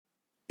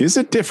Is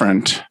it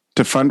different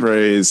to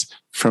fundraise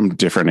from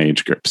different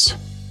age groups?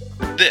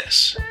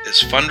 This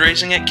is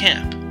Fundraising at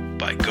Camp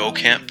by Go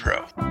Camp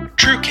Pro.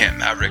 True Camp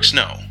Mavericks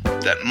know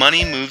that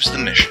money moves the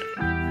mission,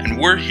 and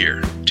we're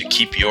here to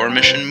keep your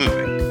mission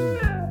moving.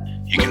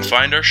 You can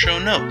find our show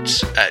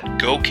notes at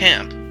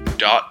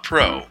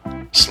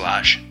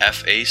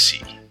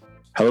gocamp.pro/FAC.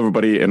 Hello,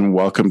 everybody, and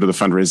welcome to the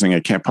Fundraising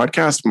at Camp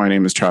podcast. My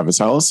name is Travis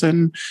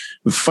Ellison.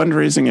 The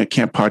Fundraising at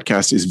Camp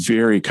podcast is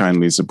very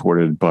kindly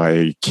supported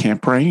by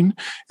CampBrain,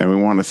 and we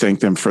want to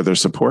thank them for their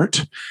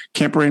support.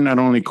 CampBrain not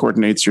only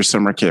coordinates your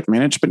summer camp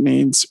management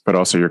needs, but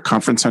also your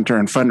conference center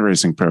and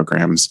fundraising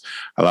programs,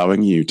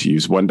 allowing you to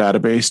use one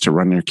database to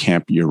run your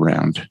camp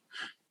year-round.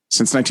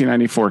 Since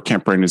 1994,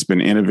 CampBrain has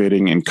been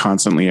innovating and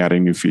constantly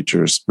adding new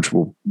features,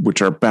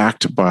 which are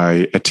backed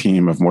by a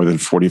team of more than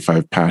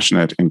 45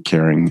 passionate and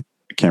caring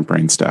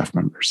CampBrain staff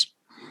members.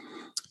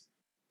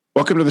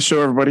 Welcome to the show,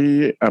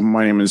 everybody.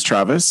 My name is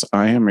Travis.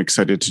 I am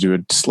excited to do a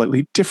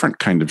slightly different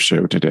kind of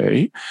show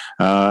today.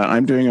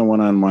 I'm doing a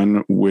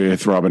one-on-one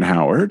with Robin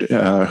Howard,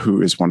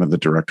 who is one of the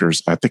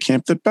directors at the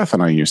camp that Beth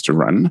and I used to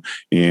run,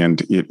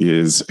 and it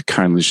is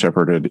kindly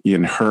shepherded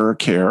in her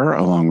care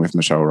along with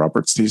Michelle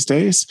Roberts these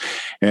days.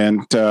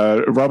 And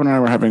Robin and I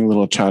were having a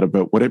little chat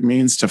about what it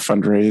means to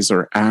fundraise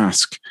or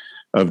ask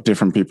of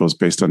different peoples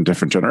based on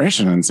different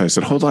generations. And so I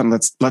said, hold on,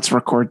 let's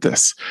record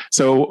this.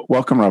 So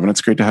welcome, Robin.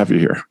 It's great to have you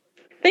here.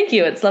 Thank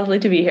you. It's lovely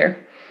to be here.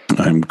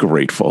 I'm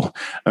grateful.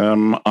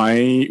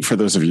 For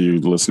those of you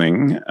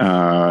listening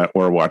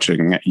or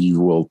watching,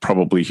 you will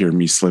probably hear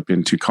me slip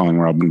into calling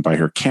Robin by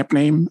her camp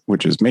name,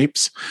 which is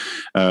Mapes.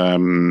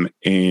 And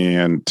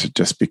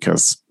just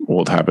because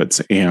old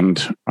habits,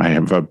 and I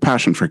have a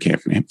passion for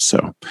camp names.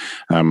 So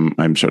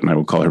I'm certain I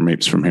will call her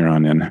Mapes from here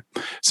on in.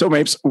 So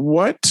Mapes,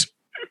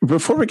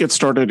 before we get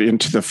started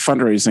into the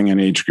fundraising and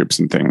age groups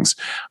and things,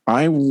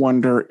 I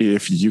wonder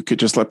if you could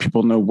just let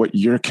people know what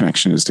your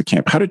connection is to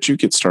camp. How did you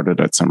get started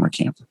at summer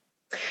camp?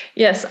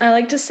 Yes, I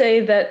like to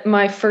say that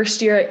my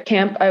first year at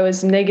camp, I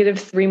was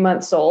 -3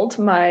 months old.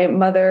 My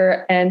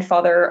mother and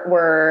father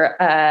were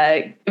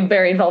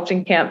very involved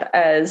in camp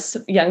as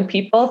young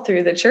people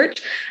through the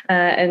church.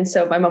 And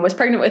so my mom was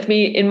pregnant with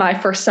me in my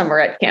first summer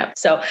at camp.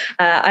 So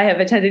I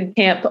have attended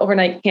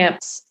overnight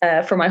camps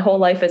for my whole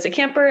life as a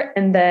camper,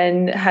 and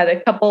then had a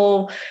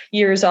couple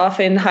years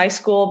off in high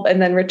school,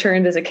 and then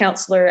returned as a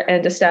counselor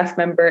and a staff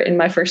member in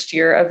my first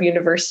year of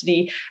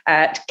university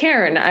at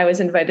Cairn. I was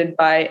invited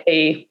by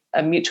a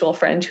mutual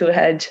friend who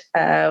had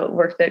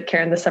worked at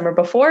Cairn the summer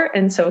before,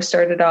 and so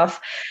started off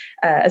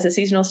as a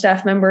seasonal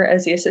staff member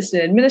as the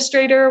assistant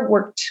administrator,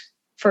 worked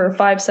for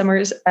 5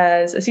 summers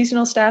as a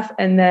seasonal staff,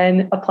 and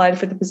then applied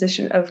for the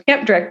position of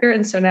camp director.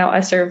 And so now I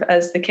serve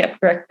as the camp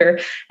director,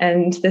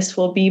 and this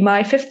will be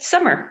my 5th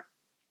summer.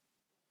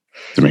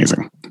 It's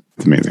amazing.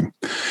 It's amazing.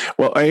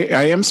 Well,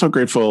 I am so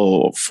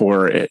grateful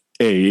for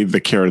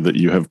the care that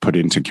you have put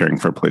into caring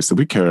for a place that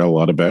we care a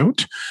lot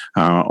about.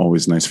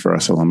 Always nice for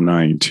us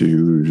alumni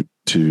to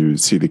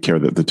see the care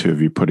that the two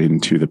of you put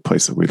into the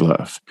place that we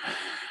love.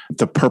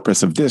 The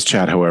purpose of this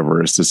chat,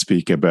 however, is to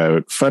speak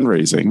about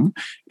fundraising.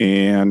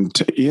 And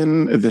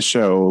in the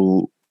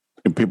show,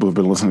 people who've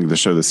been listening to the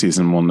show this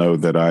season will know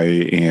that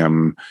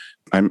I'm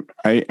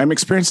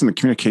experiencing the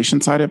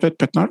communication side of it,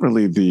 but not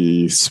really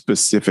the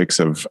specifics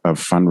of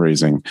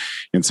fundraising.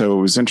 And so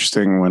it was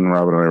interesting when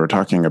Robin and I were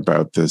talking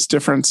about this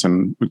difference,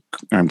 and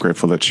I'm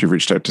grateful that she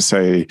reached out to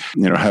say,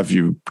 have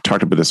you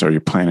talked about this? Are you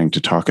planning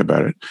to talk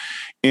about it?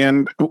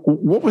 And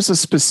what was a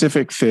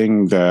specific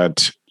thing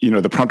that,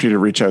 that prompted you to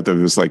reach out that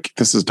was like,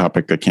 this is a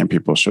topic that camp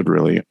people should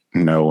really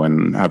know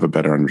and have a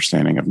better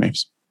understanding of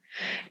Mapes?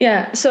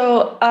 Yeah,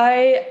 so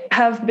I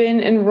have been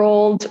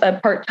enrolled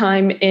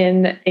part-time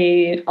in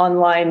a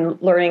online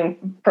learning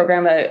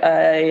program,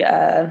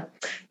 a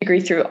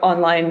degree through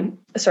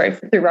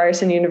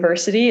Ryerson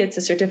University. It's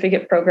a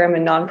certificate program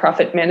in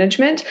nonprofit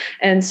management.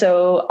 And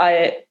so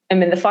I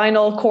am in the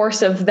final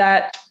course of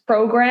that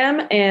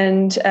program,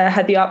 and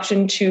had the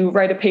option to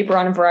write a paper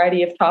on a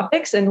variety of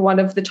topics. And one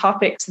of the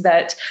topics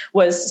that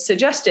was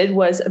suggested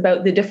was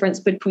about the difference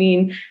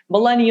between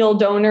millennial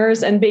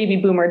donors and baby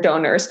boomer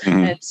donors.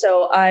 Mm-hmm. And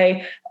so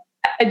I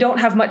don't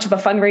have much of a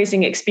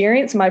fundraising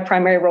experience. My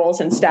primary role is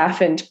in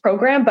staff and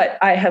program, but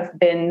I have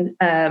been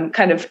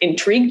kind of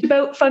intrigued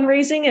about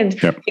fundraising, and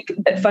think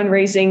that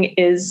fundraising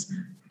is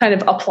kind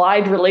of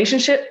applied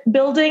relationship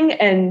building,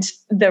 and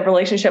the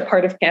relationship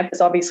part of camp is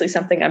obviously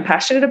something I'm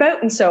passionate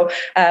about. And so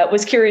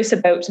was curious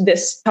about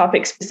this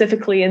topic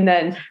specifically, and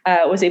then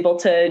was able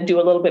to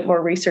do a little bit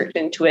more research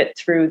into it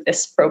through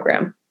this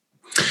program.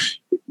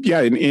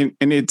 Yeah,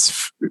 and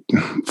it's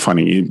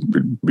funny.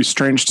 It'd be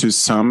strange to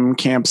some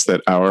camps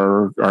that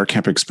our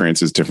camp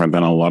experience is different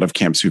than a lot of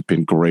camps who've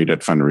been great at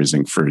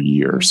fundraising for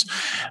years.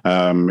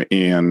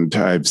 And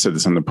I've said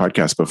this on the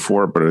podcast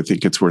before, but I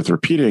think it's worth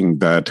repeating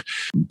that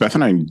Beth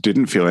and I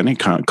didn't feel any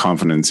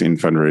confidence in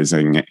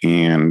fundraising,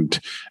 and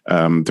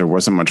there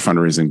wasn't much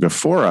fundraising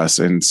before us.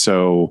 And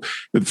so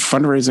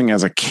fundraising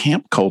as a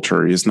camp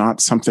culture is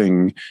not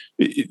something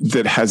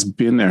that has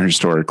been there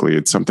historically.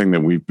 It's something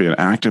that we've been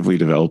actively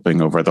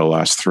developing over the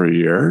last 3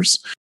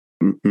 years.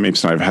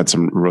 Mapes and I have had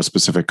some real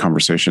specific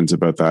conversations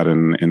about that,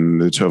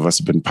 and the two of us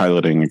have been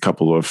piloting a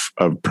couple of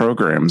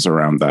programs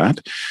around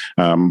that.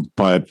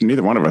 But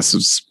neither one of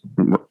us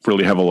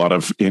really have a lot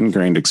of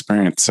ingrained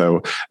experience.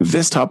 So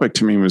this topic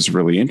to me was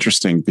really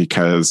interesting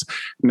because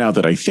now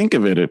that I think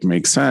of it, it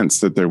makes sense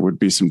that there would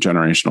be some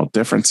generational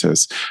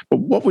differences. But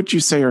what would you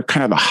say are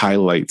kind of the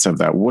highlights of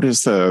that? What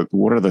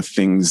are the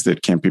things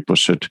that camp people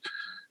should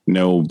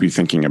be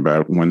thinking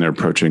about when they're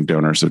approaching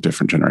donors of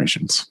different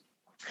generations?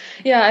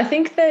 Yeah, I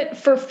think that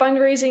for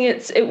fundraising,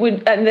 it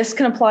would, and this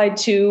can apply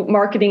to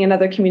marketing and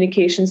other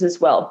communications as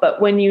well. But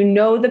when you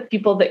know the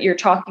people that you're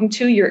talking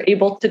to, you're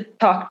able to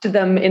talk to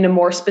them in a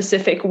more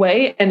specific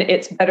way, and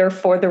it's better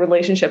for the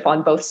relationship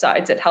on both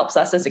sides. It helps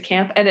us as a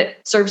camp, and it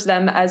serves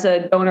them as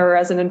a donor,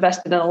 as an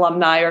invested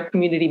alumni or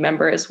community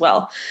member as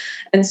well.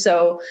 And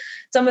so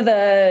some of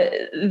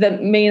the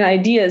main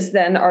ideas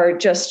then are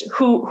just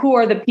who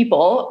are the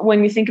people.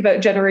 When you think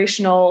about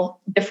generational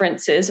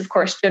differences, of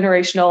course,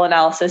 generational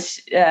analysis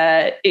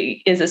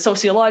is a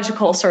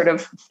sociological sort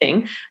of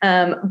thing,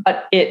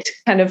 but it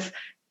kind of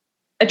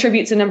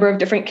attributes a number of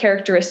different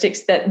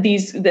characteristics that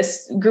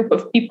this group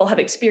of people have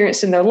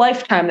experienced in their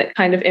lifetime that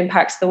kind of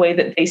impacts the way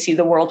that they see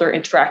the world or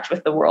interact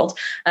with the world.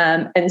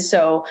 And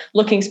so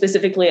looking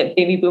specifically at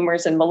baby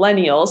boomers and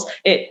millennials,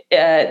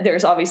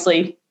 there's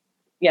obviously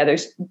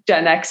there's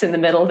Gen X in the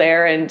middle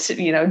there, and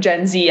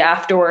Gen Z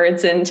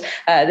afterwards, and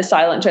the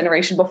silent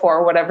generation before,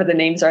 or whatever the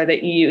names are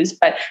that you use.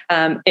 But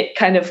it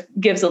kind of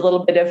gives a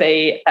little bit of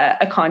a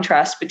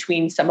contrast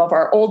between some of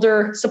our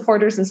older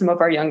supporters and some of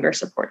our younger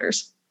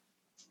supporters.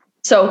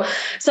 So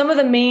some of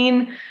the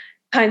main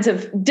kinds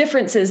of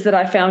differences that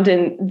I found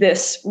in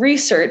this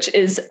research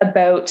is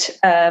about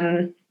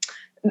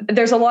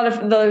there's a lot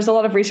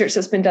of research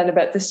that's been done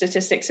about the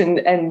statistics,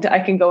 and I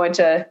can go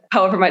into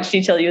however much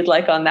detail you'd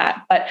like on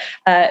that, but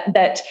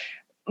that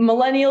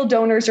millennial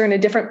donors are in a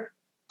different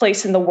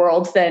place in the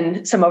world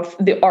than some of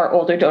our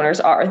older donors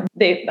are.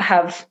 They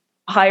have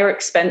higher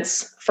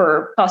expense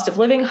for cost of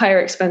living, higher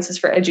expenses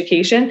for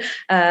education,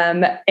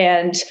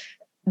 and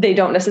they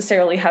don't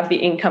necessarily have the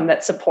income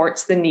that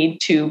supports the need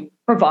to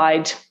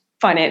provide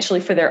financially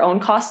for their own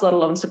costs, let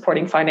alone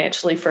supporting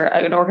financially for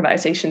an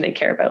organization they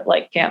care about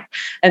like camp.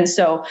 And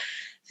so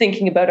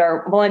thinking about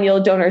our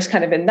millennial donors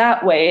kind of in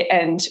that way,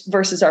 and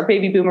versus our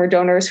baby boomer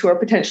donors who are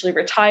potentially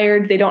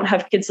retired, they don't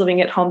have kids living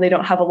at home, they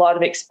don't have a lot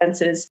of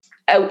expenses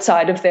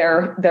outside of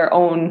their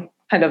own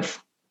kind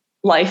of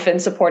life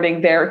and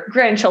supporting their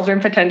grandchildren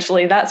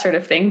potentially, that sort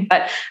of thing,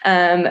 but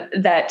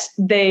that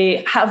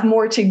they have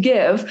more to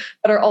give,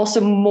 but are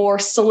also more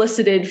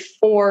solicited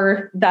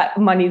for that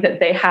money that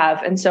they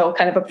have. And so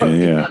kind of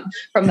approaching them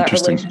from that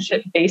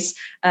relationship base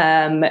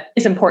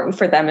is important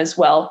for them as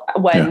well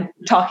when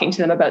talking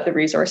to them about the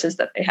resources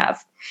that they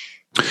have.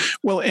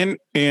 Well,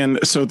 and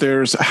so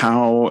there's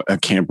how a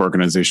camp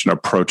organization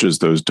approaches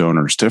those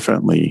donors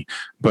differently.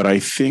 But I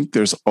think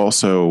there's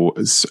also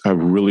a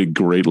really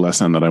great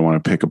lesson that I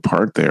want to pick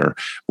apart there,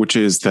 which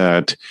is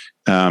that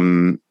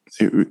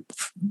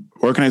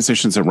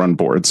organizations that run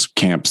boards,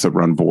 camps that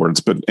run boards,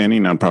 but any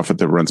nonprofit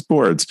that runs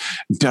boards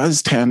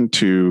does tend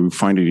to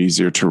find it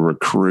easier to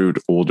recruit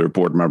older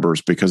board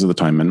members because of the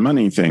time and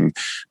money thing.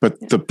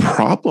 But the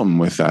problem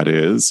with that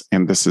is,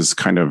 and this is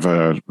kind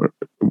of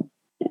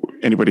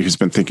anybody who's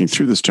been thinking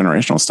through this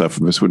generational stuff,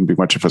 this wouldn't be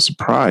much of a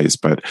surprise,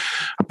 but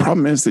a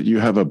problem is that you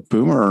have a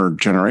boomer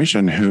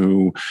generation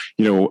who,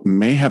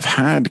 may have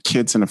had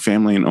kids in a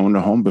family and owned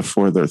a home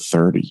before they're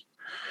 30.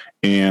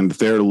 And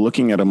they're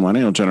looking at a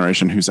millennial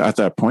generation who's at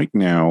that point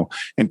now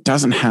and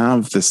doesn't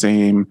have the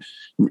same,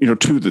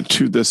 to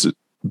this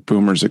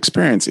boomer's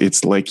experience,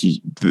 it's like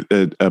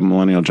a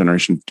millennial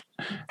generation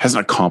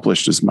hasn't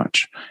accomplished as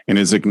much and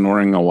is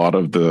ignoring a lot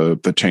of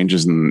the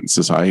changes in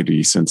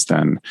society since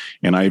then.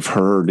 And I've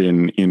heard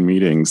in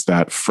meetings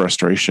that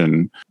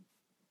frustration,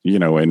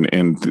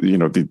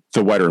 the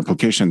wider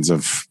implications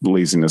of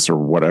laziness or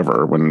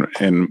whatever, and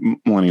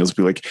millennials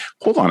be like,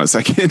 hold on a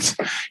second,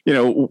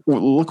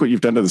 look what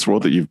you've done to this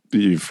world that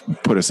you've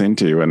put us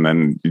into, and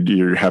then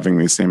you're having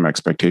these same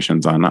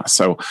expectations on us.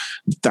 So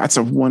that's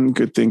one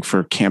good thing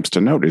for camps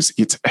to note is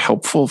it's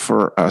helpful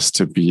for us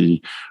to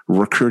be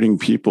recruiting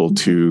people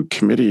to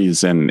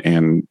committees and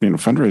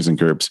fundraising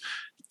groups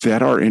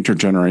that are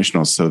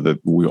intergenerational so that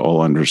we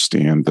all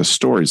understand the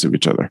stories of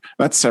each other.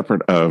 That's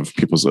separate of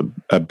people's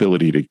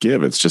ability to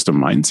give. It's just a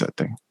mindset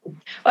thing.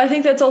 Well, I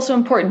think that's also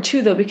important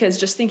too, though, because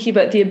just thinking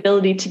about the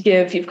ability to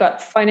give, you've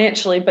got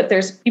financially, but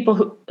there's people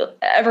who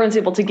everyone's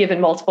able to give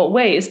in multiple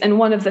ways. And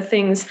one of the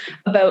things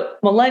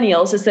about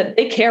millennials is that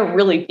they care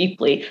really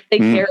deeply. They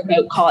care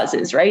about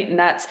causes, right? And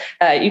that's,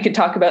 you could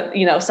talk about,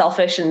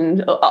 selfish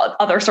and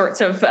other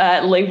sorts of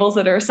labels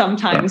that are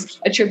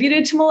sometimes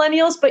attributed to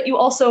millennials, but you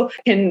also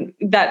can,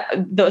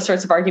 those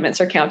sorts of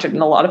arguments are countered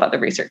in a lot of other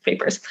research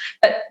papers.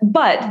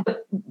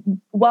 But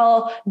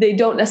while they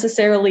don't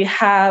necessarily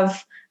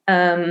have,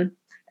 a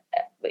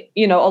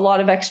lot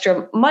of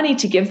extra money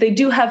to give, they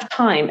do have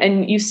time.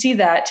 And you see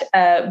that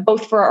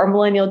both for our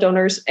millennial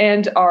donors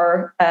and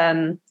our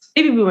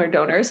baby boomer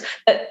donors,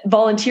 that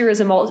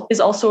volunteerism is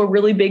also a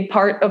really big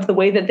part of the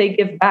way that they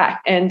give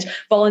back. And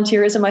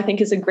volunteerism, I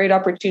think, is a great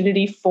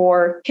opportunity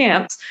for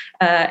camps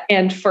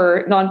and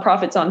for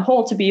nonprofits on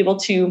whole to be able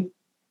to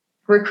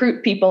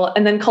recruit people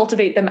and then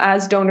cultivate them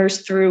as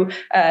donors through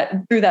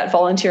that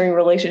volunteering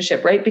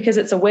relationship, right? Because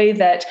it's a way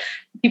that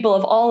people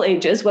of all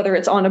ages, whether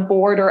it's on a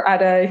board or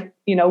at a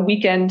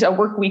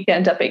work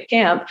weekend up at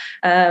camp,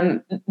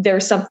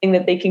 there's something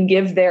that they can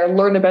give there,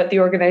 learn about the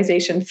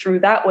organization through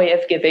that way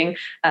of giving.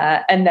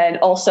 And then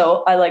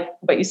also, I like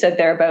what you said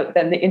there about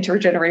then the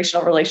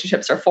intergenerational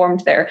relationships are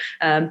formed there,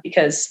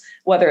 because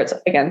whether it's,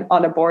 again,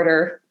 on a board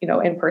or,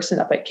 in person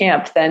up at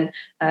camp, then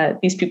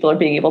these people are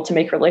being able to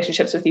make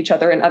relationships with each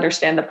other and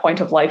understand the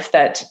point of life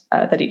that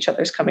each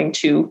other's coming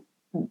to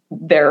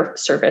their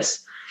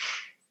service.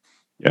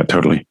 Yeah,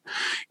 totally.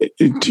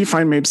 Do you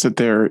find, Mapes, that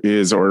there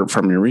is, or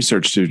from your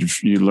research,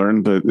 did you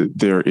learn that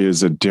there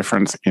is a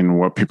difference in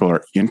what people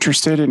are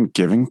interested in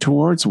giving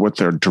towards, what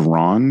they're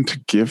drawn to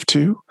give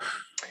to?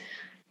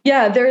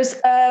 Yeah, there's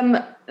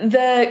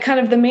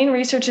the main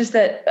research is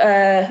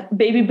that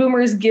baby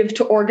boomers give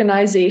to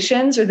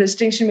organizations, or the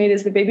distinction made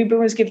is the baby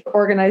boomers give to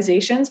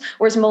organizations,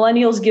 whereas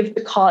millennials give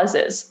to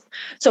causes.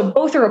 So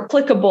both are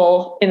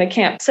applicable in a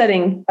camp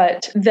setting,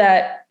 but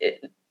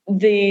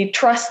the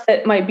trust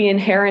that might be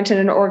inherent in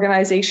an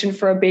organization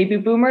for a baby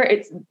boomer,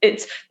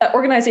 it's that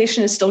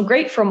organization is still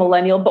great for a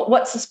millennial, but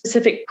what's the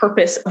specific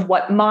purpose of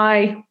what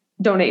my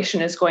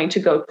donation is going to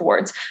go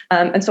towards?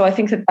 And so I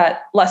think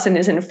that lesson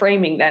is in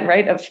framing then,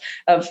 right? Of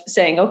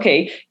saying,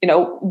 okay,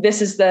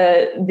 this is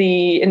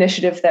the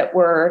initiative that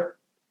we're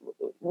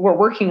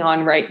working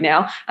on right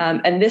now.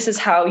 And this is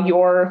how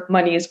your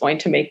money is going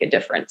to make a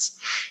difference.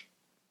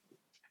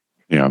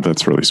 Yeah,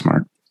 that's really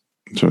smart.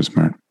 So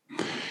smart.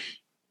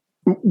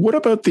 What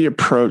about the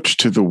approach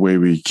to the way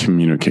we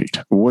communicate?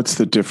 What's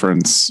the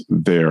difference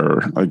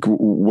there? Like,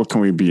 what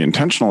can we be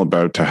intentional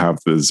about to have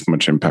as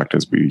much impact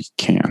as we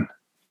can?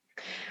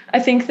 I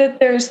think that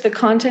there's the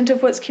content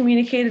of what's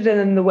communicated and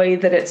then the way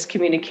that it's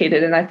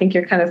communicated. And I think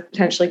you're kind of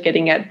potentially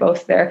getting at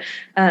both there.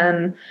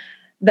 First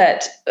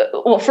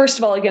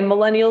of all, again,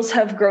 millennials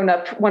have grown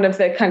up. One of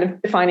the kind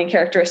of defining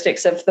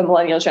characteristics of the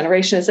millennial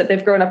generation is that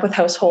they've grown up with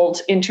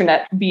household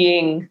internet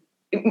being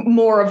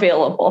more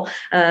available.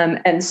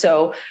 And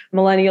so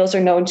millennials are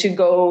known to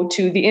go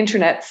to the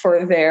internet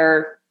for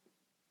their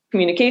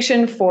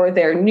communication, for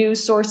their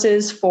news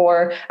sources,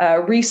 for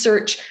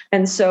research.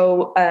 And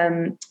so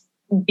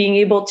being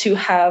able to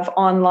have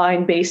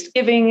online-based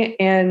giving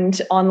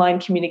and online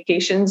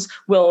communications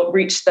will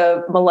reach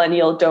the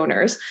millennial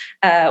donors,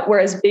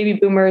 whereas baby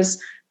boomers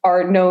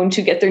are known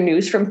to get their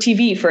news from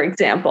TV, for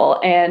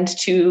example, and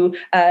to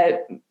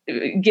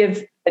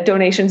give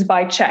donations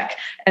by check.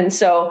 And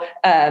so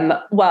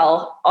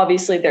while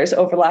obviously there's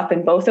overlap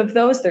in both of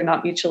those, they're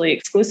not mutually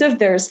exclusive.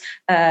 There's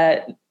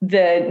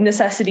the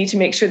necessity to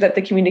make sure that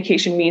the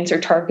communication means are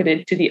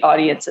targeted to the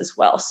audience as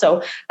well.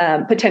 So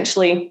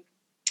potentially,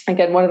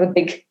 again, one of the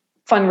big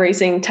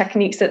fundraising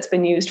techniques that's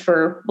been used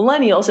for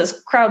millennials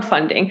is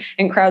crowdfunding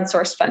and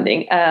crowdsourced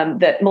funding.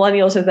 That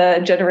millennials are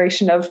the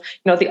generation of,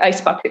 the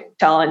ice bucket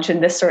challenge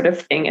and this sort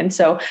of thing. And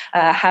so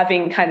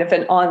having kind of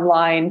an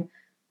online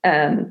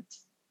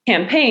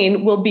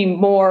campaign will be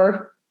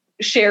more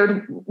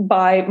shared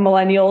by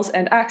millennials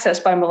and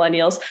accessed by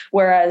millennials,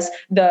 whereas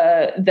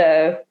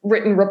the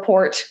written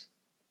report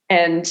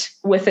and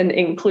with an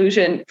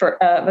inclusion for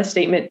a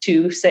statement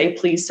to say,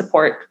 please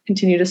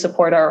continue to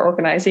support our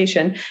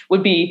organization,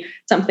 would be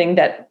something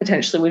that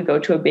potentially would go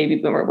to a baby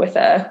boomer with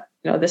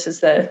this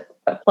is a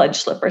pledge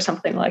slip or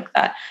something like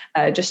that,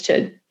 just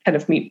to kind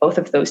of meet both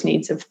of those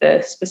needs of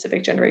the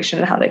specific generation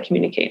and how they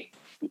communicate.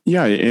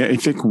 Yeah, I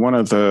think one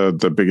of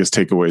the biggest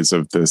takeaways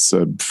of this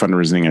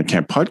Fundraising at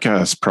Camp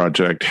podcast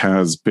project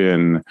has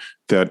been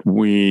that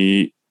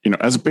we,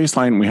 as a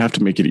baseline, we have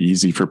to make it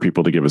easy for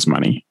people to give us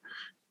money.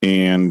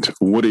 And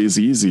what is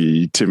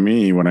easy to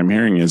me, what I'm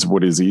hearing is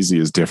what is easy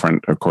is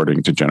different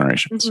according to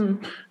generations.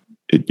 Mm-hmm.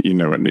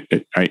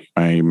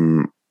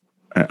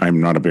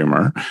 I'm not a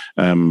boomer,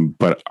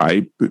 but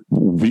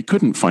we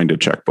couldn't find a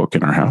checkbook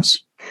in our house.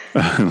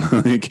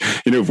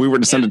 If we were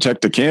to send a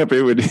check to camp,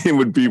 it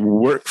would be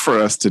work for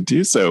us to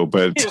do so.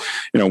 But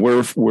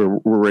we're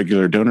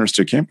regular donors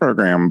to camp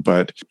program.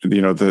 But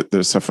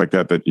there's stuff like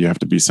that you have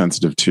to be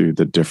sensitive to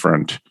the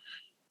different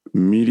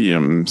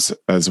mediums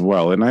as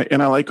well. And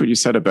I like what you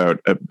said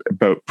about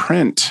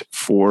print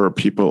for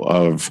people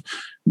of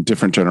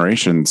different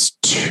generations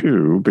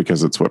too,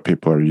 because it's what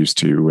people are used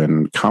to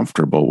and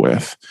comfortable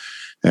with.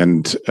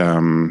 And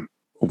a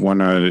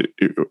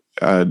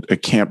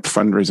camp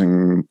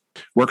fundraising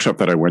workshop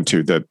that I went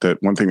to, that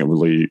one thing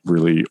that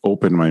really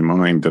opened my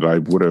mind that I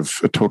would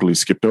have totally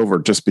skipped over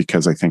just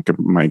because I think of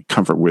my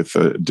comfort with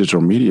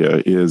digital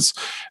media is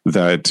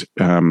that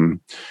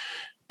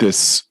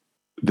this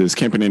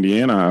camp in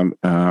Indiana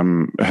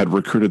had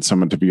recruited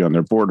someone to be on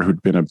their board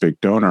who'd been a big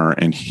donor,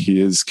 and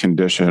his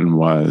condition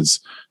was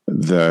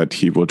that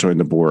he will join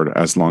the board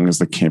as long as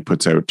the camp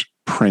puts out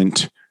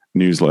print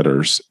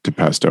newsletters to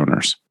past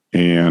donors.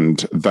 And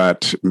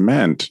that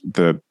meant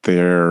that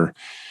their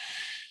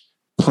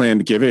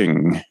planned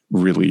giving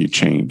really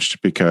changed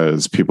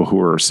because people who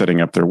were setting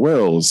up their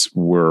wills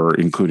were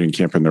including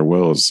camp in their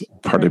wills,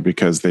 partly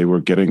because they were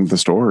getting the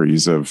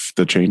stories of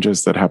the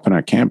changes that happen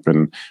at camp.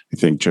 And I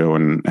think Joe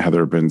and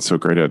Heather have been so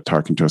great at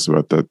talking to us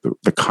about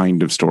the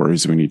kind of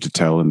stories we need to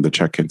tell and the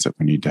check-ins that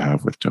we need to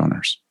have with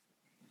donors.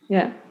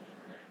 Yeah,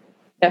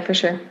 for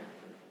sure.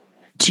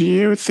 Do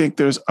you think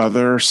there's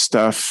other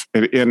stuff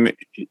in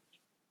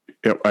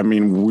I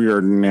mean, we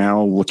are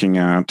now looking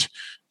at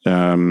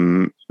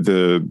the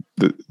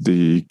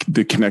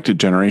connected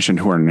generation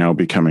who are now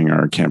becoming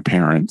our camp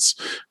parents,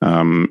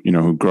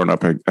 who've grown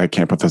up at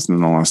camp with us in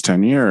the last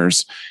 10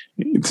 years.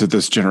 To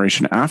this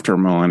generation after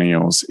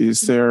millennials,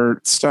 is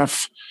there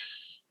stuff,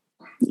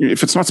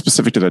 if it's not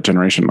specific to that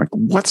generation, like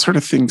what sort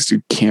of things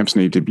do camps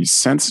need to be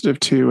sensitive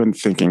to and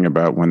thinking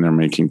about when they're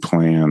making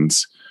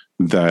plans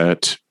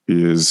that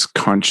is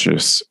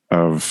conscious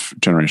of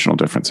generational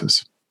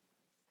differences?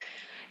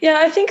 Yeah,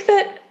 I think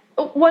that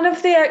one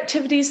of the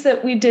activities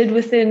that we did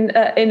within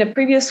in a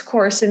previous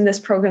course in this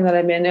program that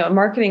I'm in, a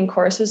marketing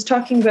course, is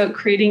talking about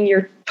creating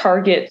your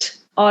target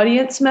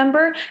audience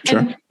member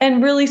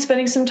and really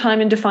spending some time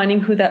in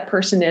defining who that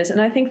person is. And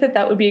I think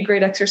that would be a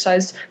great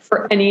exercise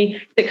for any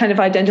that kind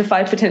of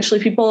identify potentially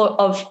people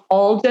of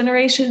all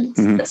generations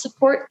that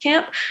support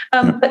camp.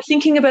 But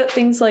thinking about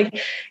things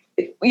like,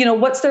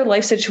 what's their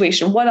life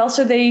situation? What else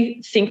are they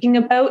thinking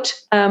about?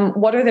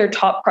 What are their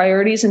top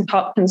priorities and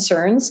top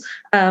concerns?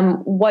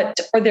 What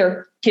are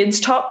their kids'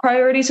 top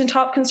priorities and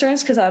top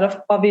concerns? Because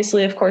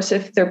obviously, of course,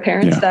 if they're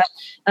parents,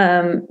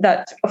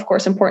 that's of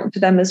course important to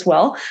them as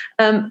well.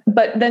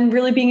 But then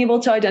really being able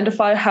to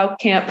identify how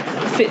camp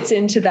fits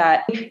into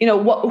that.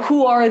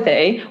 Who are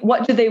they?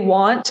 What do they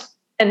want?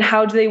 And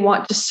how do they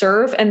want to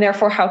serve? And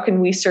therefore, how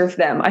can we serve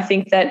them? I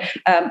think that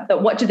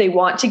what do they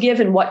want to give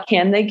and what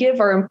can they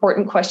give are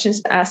important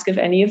questions to ask of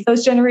any of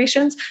those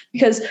generations,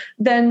 because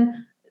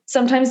then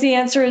sometimes the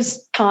answer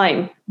is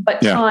time,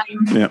 but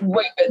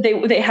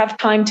they have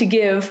time to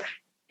give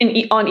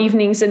on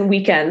evenings and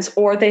weekends,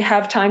 or they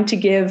have time to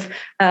give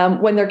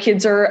when their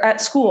kids are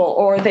at school,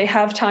 or they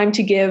have time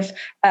to give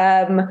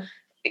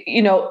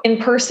in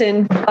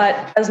person,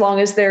 but as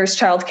long as there's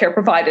childcare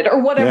provided, or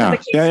whatever the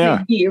case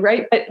may be,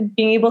 right? But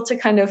being able to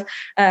kind of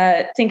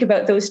think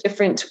about those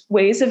different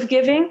ways of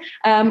giving,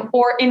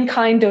 or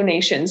in-kind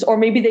donations, or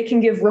maybe they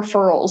can give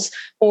referrals,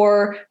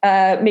 or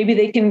maybe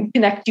they can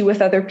connect you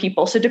with other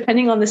people. So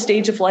depending on the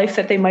stage of life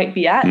that they might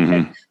be at,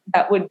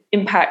 that would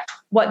impact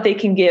what they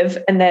can give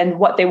and then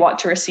what they want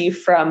to receive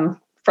from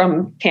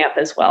camp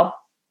as well.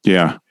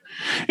 Yeah.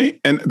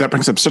 And that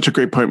brings up such a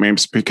great point,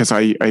 Mames, because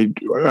I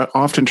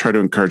often try to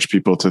encourage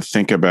people to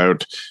think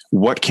about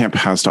what camp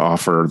has to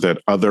offer that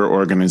other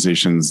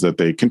organizations that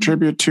they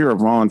contribute to or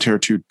volunteer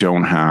to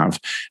don't have.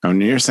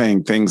 And you're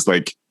saying things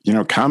like,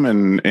 come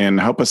and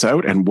help us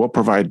out and we'll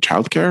provide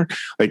childcare.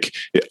 Like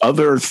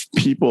other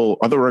people,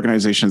 other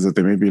organizations that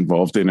they may be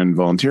involved in and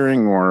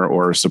volunteering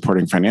or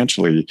supporting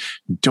financially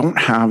don't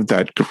have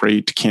that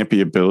great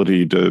campy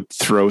ability to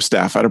throw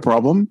staff at a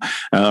problem,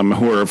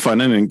 who are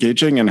fun and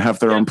engaging and have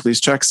their own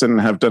police checks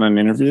and have done an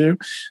interview.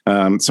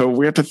 So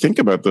we have to think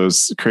about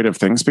those creative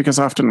things because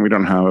often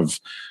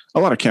a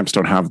lot of camps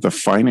don't have the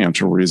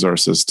financial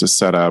resources to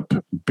set up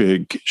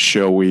big,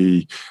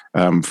 showy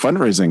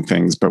fundraising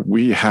things, but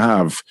we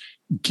have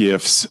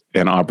gifts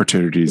and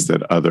opportunities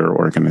that other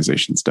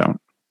organizations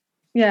don't.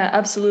 Yeah,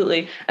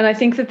 absolutely. And I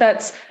think that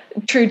that's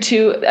true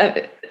too.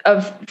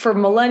 For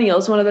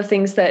millennials, one of the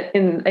things that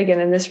in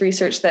this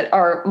research that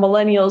our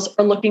millennials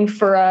are looking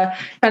for a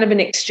kind of an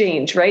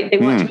exchange, right? They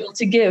want to be able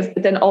to give,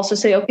 but then also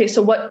say, okay,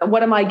 so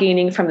what am I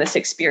gaining from this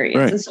experience?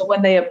 Right. And so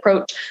when they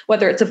approach,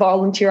 whether it's a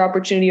volunteer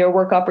opportunity or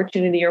work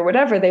opportunity or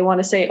whatever, they want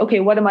to say, okay,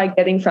 what am I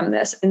getting from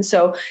this? And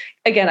so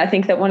again, I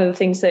think that one of the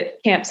things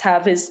that camps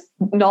have is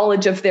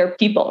knowledge of their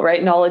people,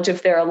 right? Knowledge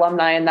of their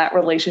alumni and that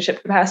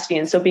relationship capacity.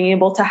 And so being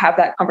able to have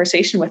that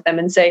conversation with them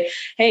and say,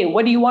 hey,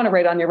 what do you want to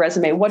write on your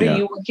resume? What are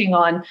you working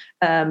on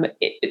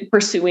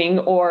pursuing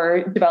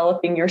or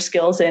developing your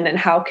skills in? And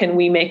how can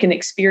we make an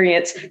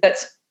experience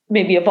that's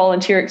maybe a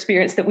volunteer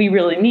experience that we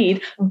really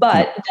need,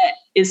 but that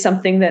is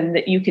something then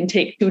that you can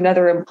take to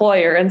another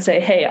employer and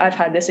say, hey, I've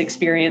had this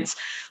experience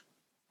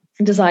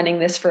designing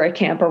this for a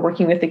camp or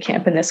working with the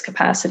camp in this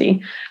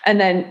capacity.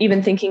 And then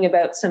even thinking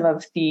about some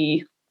of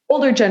the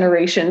older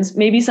generations,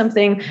 maybe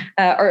something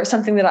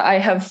that I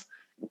have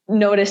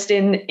noticed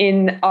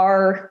in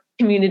our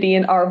community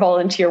in our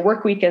volunteer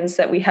work weekends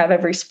that we have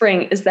every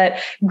spring is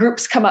that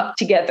groups come up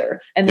together,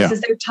 and this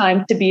is their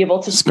time to be able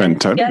to spend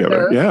time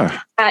together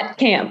at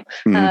camp.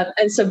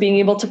 And so being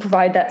able to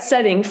provide that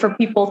setting for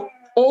people,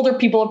 older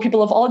people or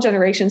people of all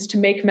generations, to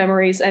make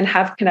memories and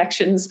have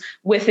connections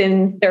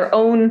within their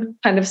own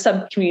kind of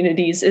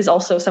sub-communities is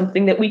also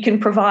something that we can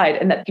provide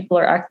and that people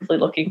are actively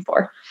looking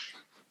for.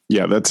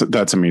 Yeah,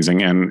 that's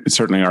amazing. And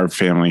certainly our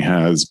family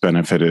has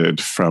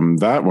benefited from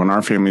that. When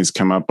our families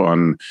come up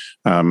on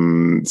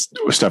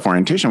staff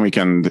orientation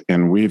weekend,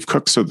 and we've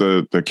cooked so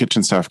the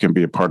kitchen staff can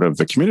be a part of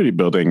the community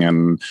building,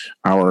 and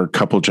our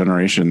couple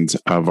generations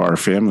of our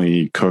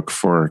family cook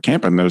for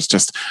camp. And there's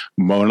just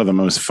one of the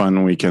most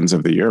fun weekends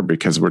of the year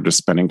because we're just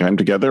spending time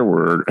together.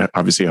 We're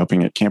obviously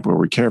helping at camp where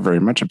we care very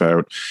much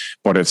about,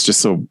 but it's just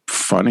so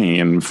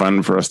funny and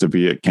fun for us to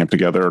be at camp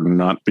together,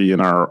 not be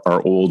in our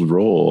old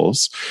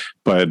roles,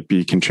 but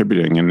be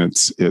contributing. And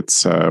it's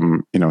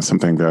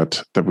something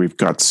that we've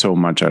got so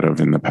much out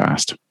of in the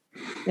past.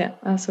 Yeah,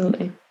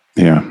 absolutely.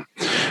 Yeah.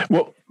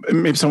 Well,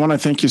 Mapes, I want to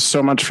thank you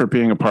so much for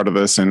being a part of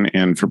this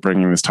and for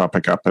bringing this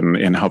topic up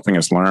and helping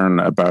us learn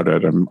about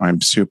it.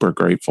 I'm super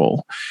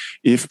grateful.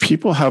 If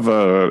people have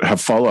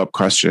follow-up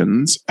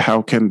questions,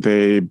 how can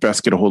they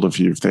best get a hold of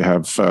you if they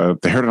have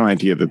they heard an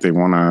idea that they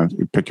want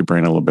to pick your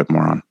brain a little bit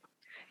more on?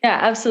 Yeah,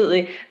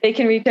 absolutely. They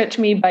can reach out to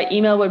me by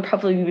email, would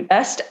probably be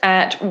best,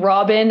 at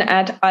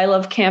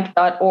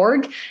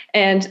robin@ilovecamp.org.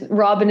 And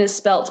Robin is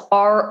spelled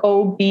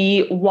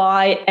ROBYNNE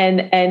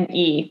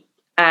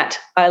at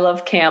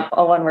ilovecamp,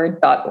 all one word,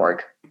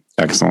 .org.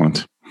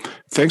 Excellent.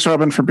 Thanks,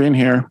 Robin, for being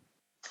here.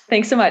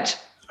 Thanks so much.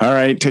 All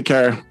right. Take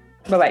care.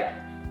 Bye-bye.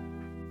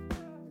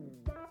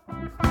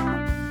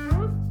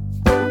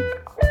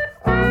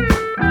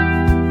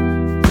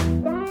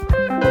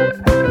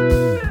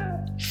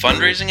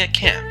 Fundraising at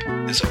Camp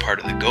is a part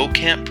of the Go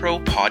Camp Pro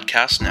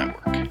podcast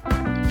network.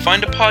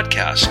 Find a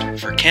podcast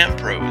for camp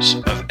pros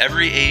of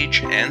every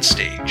age and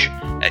stage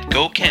at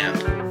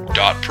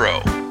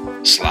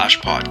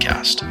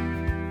gocamp.pro/podcast.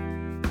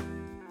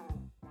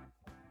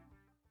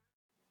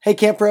 Hey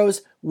Camp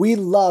Pros, we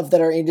love that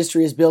our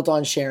industry is built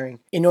on sharing.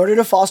 In order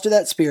to foster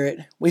that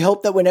spirit, we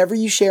hope that whenever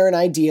you share an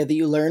idea that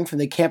you learned from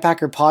the Camp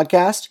Hacker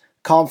podcast,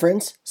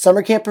 conference,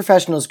 summer camp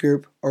professionals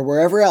group, or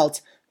wherever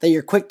else, that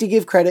you're quick to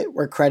give credit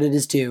where credit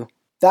is due.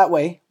 That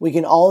way, we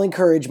can all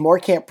encourage more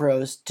camp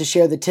pros to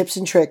share the tips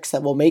and tricks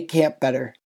that will make camp better.